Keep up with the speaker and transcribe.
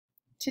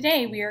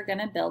Today we are going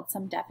to build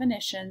some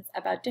definitions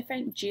about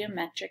different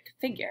geometric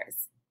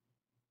figures.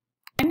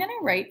 I'm going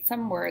to write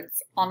some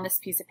words on this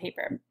piece of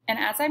paper, and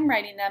as I'm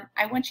writing them,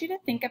 I want you to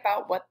think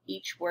about what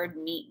each word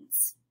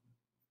means.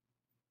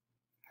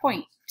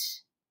 Point,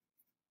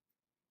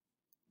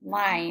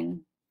 line,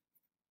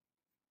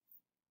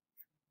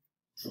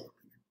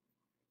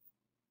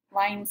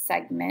 line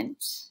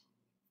segment,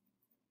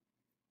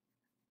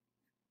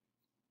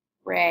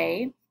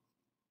 ray,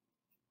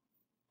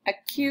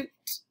 acute,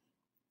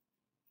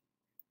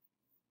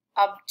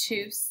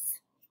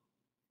 obtuse,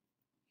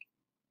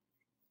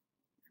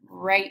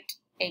 right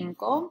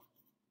angle,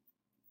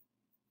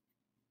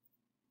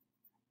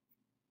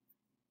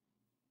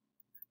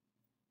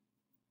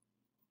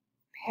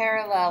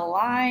 parallel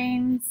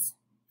lines,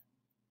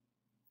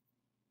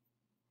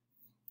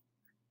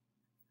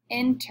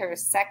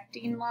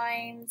 intersecting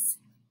lines,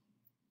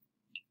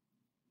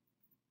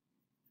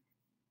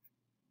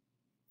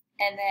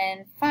 and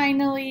then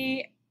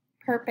finally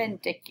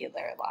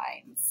perpendicular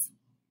lines.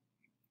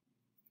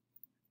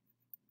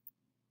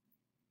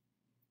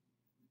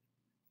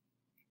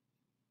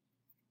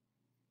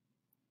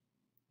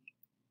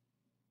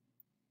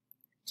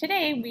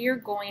 Today, we are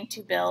going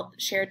to build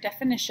shared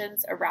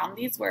definitions around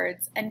these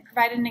words and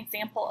provide an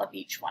example of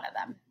each one of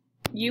them.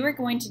 You are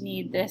going to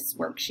need this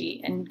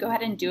worksheet and go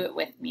ahead and do it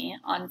with me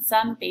on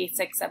some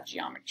basics of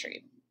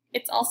geometry.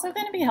 It's also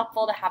going to be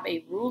helpful to have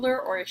a ruler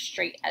or a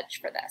straight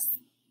edge for this.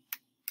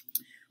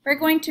 We're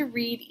going to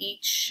read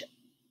each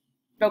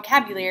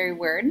vocabulary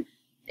word,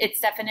 its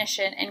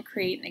definition, and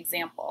create an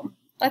example.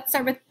 Let's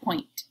start with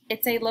point.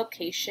 It's a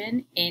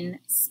location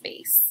in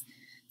space.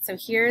 So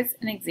here's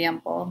an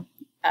example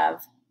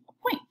of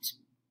point.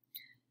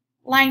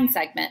 Line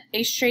segment,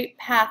 a straight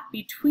path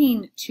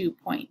between 2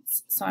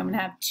 points. So I'm going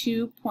to have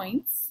 2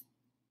 points,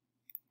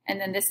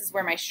 and then this is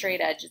where my straight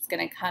edge is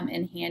going to come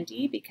in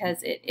handy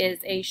because it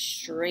is a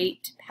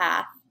straight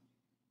path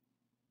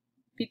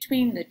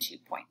between the 2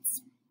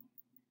 points.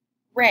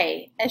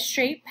 Ray, a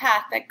straight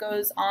path that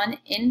goes on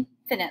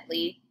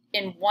infinitely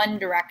in one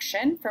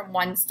direction from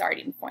one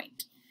starting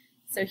point.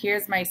 So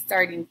here's my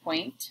starting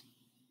point.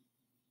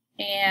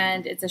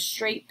 And it's a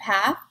straight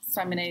path,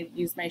 so I'm going to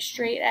use my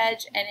straight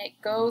edge, and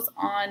it goes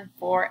on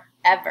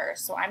forever.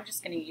 So I'm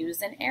just going to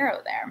use an arrow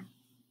there.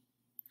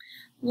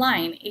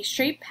 Line, a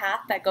straight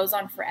path that goes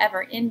on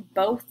forever in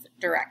both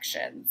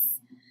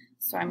directions.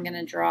 So I'm going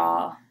to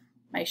draw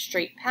my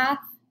straight path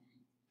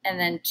and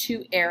then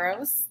 2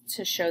 arrows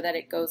to show that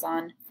it goes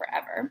on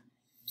forever.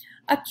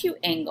 Acute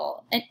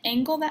angle, an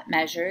angle that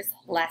measures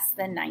less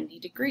than 90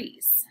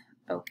 degrees.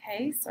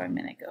 Okay, so I'm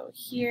going to go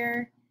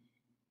here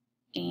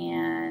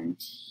and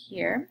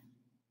here,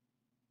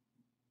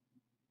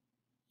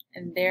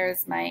 and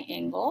there's my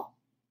angle.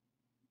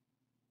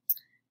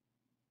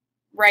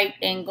 Right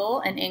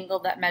angle, an angle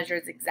that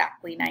measures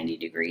exactly 90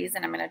 degrees,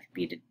 and I'm going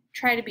to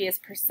try to be as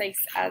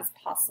precise as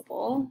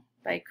possible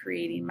by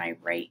creating my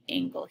right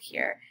angle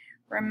here.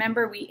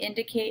 Remember, we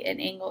indicate an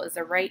angle is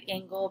a right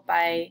angle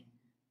by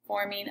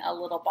forming a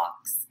little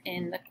box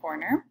in the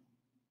corner.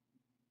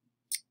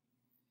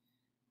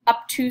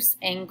 Obtuse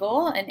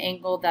angle, an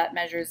angle that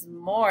measures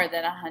more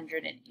than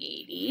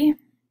 180.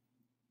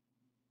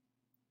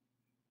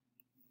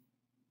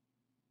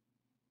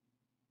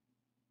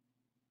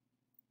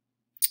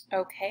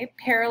 Okay,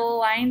 parallel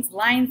lines,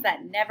 lines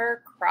that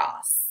never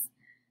cross.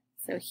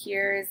 So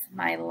here's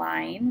my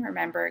line.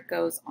 Remember, it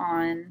goes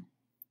on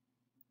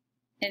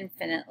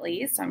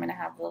infinitely, so I'm going to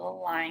have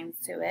little lines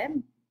to it.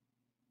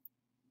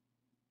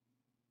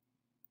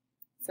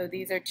 So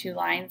these are 2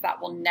 lines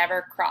that will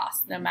never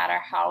cross. No matter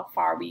how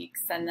far we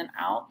extend them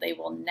out, they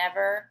will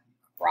never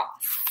cross.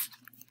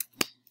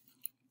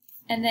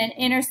 And then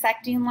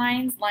intersecting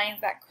lines,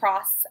 lines that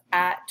cross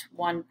at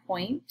one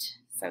point.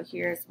 So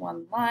here's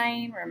one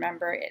line.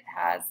 Remember, it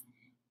has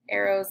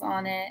arrows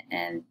on it,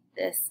 and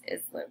this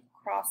is the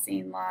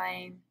crossing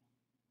line.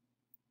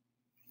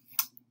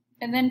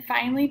 And then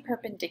finally,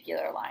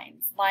 perpendicular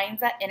lines, lines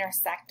that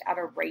intersect at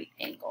a right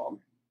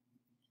angle.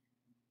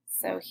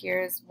 So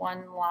here's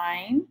one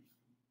line,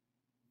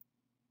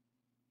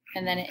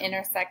 and then it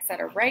intersects at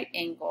a right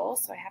angle,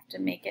 so I have to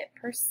make it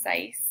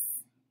precise.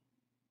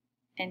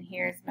 And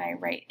here's my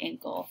right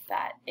angle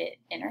that it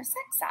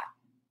intersects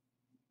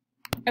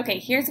at. Okay,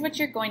 here's what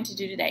you're going to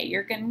do today.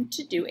 You're going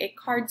to do a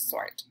card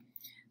sort.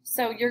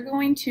 So you're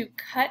going to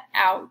cut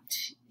out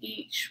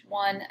each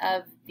one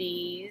of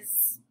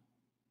these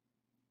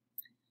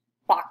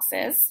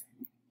boxes,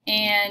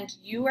 and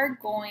you are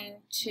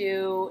going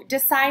to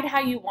decide how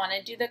you want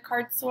to do the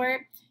card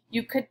sort.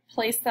 You could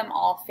place them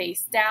all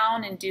face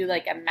down and do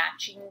like a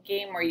matching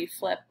game where you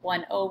flip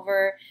one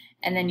over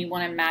and then you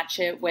want to match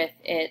it with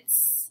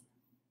its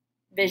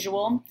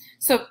visual.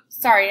 So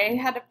sorry,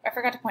 I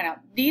forgot to point out,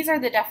 these are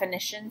the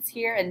definitions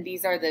here and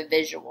these are the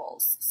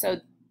visuals.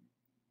 So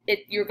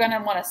you're going to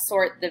want to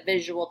sort the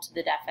visual to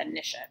the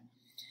definition.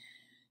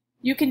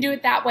 You can do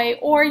it that way,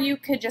 or you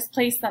could just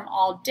place them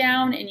all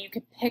down and you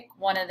could pick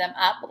one of them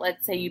up.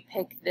 Let's say you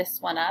pick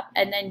this one up,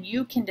 and then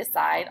you can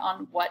decide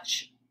on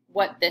which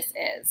what this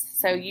is.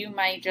 So you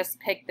might just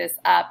pick this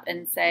up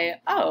and say,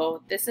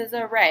 oh, this is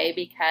an array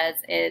because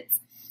it's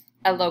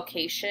a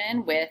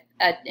location with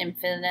an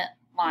infinite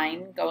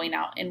line going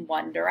out in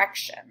one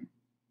direction.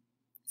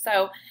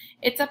 So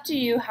it's up to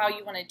you how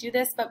you want to do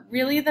this, but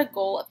really the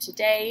goal of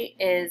today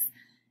is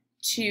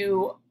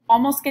to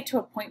almost get to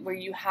a point where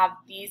you have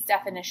these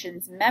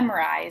definitions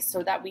memorized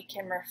so that we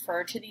can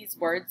refer to these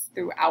words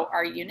throughout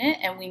our unit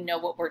and we know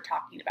what we're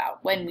talking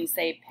about when we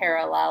say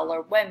parallel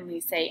or when we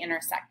say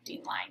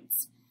intersecting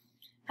lines.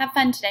 Have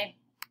fun today.